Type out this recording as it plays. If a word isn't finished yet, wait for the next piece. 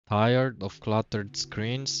Tired of cluttered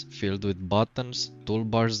screens filled with buttons,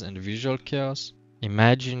 toolbars and visual chaos?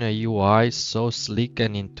 Imagine a UI so sleek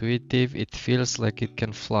and intuitive it feels like it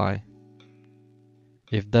can fly.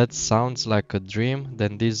 If that sounds like a dream,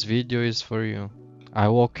 then this video is for you. I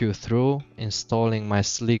walk you through installing my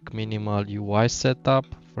sleek minimal UI setup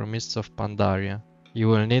for Mists of Pandaria. You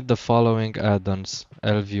will need the following add-ons: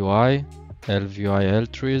 ElvUI, ElvUI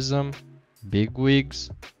Altruism, Bigwigs,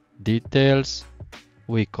 Details,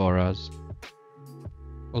 WeCoras.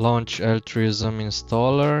 Launch Altruism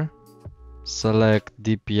installer, select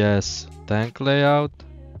DPS tank layout,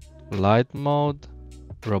 light mode,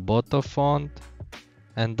 Roboto font,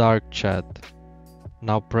 and dark chat.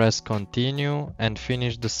 Now press continue and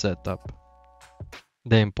finish the setup.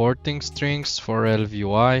 The importing strings for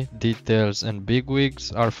ElvUI, Details and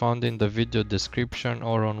Bigwigs are found in the video description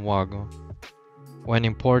or on Wago. When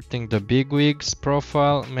importing the Bigwigs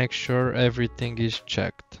profile, make sure everything is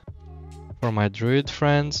checked. For my druid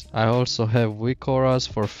friends, I also have WeCoras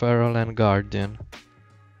for Feral and Guardian.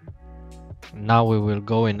 Now we will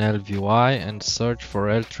go in ElvUI and search for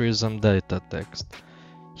Altruism data text.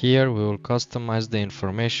 Here we will customize the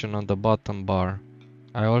information on the bottom bar.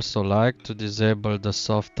 I also like to disable the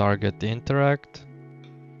soft target interact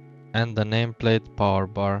and the nameplate power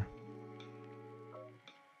bar.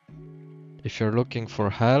 If you're looking for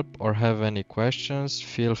help or have any questions,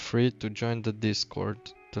 feel free to join the Discord.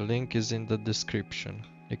 The link is in the description.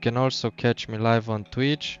 You can also catch me live on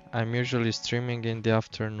Twitch. I'm usually streaming in the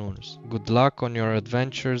afternoons. Good luck on your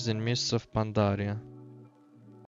adventures in Mists of Pandaria.